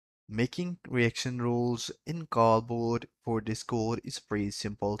Making reaction rules in Callboard for Discord is a pretty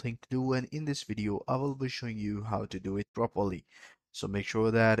simple thing to do, and in this video I will be showing you how to do it properly. So make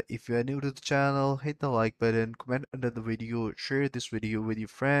sure that if you are new to the channel, hit the like button, comment under the video, share this video with your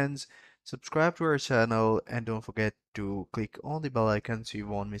friends, subscribe to our channel, and don't forget to click on the bell icon so you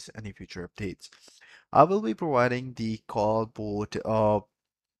won't miss any future updates. I will be providing the Callboard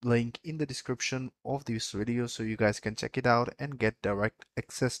link in the description of this video so you guys can check it out and get direct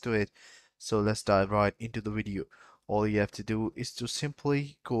access to it. So let's dive right into the video. All you have to do is to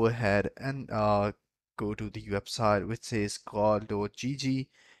simply go ahead and go to the website which says call.gg.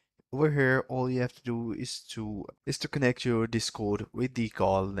 Over here, all you have to do is to connect your Discord with the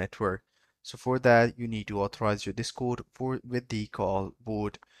call network. So for that, you need to authorize your Discord with the call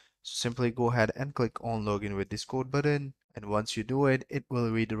board. So simply go ahead and click on login with Discord button. And once you do it, it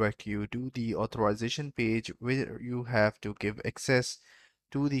will redirect you to the authorization page where you have to give access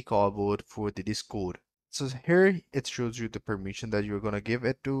to the call board for the Discord. So here it shows you the permission that you're going to give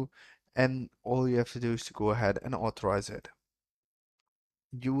it to, and all you have to do is to go ahead and authorize it.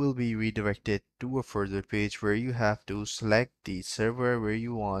 You will be redirected to a further page where you have to select the server where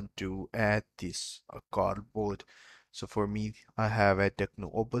you want to add this cardboard. So for me, I have a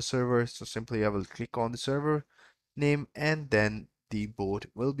Techno Opus server, so simply I will click on the server name and then the board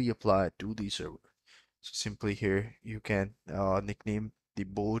will be applied to the server. So simply here you can nickname the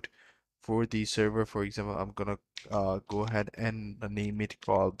board for the server. For example, I'm gonna go ahead and name it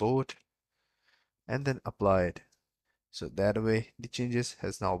call board and then apply it. So that way the changes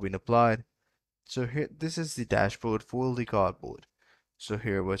has now been applied. So here, this is the dashboard for the cardboard. So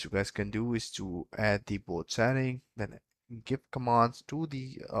here what you guys can do is to add the board setting, then give commands to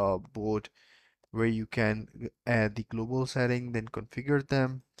the board where you can add the global setting, then configure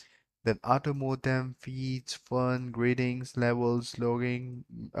them, then auto mode them, feeds, fun, gradings, levels, logging,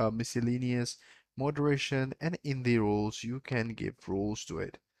 miscellaneous, moderation, and in the roles you can give roles to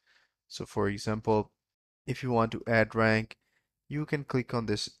it. So for example, if you want to add rank, you can click on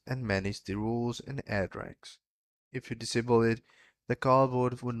this and manage the rules and add ranks. If you disable it, the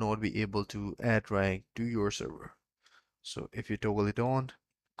callboard will not be able to add rank to your server. So if you toggle it on,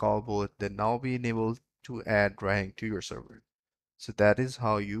 callboard then now be enabled to add rank to your server. So that is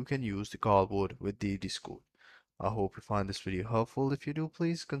how you can use the callboard with the Discord. I hope you find this video helpful. If you do,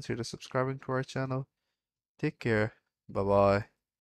 please consider subscribing to our channel. Take care. Bye bye.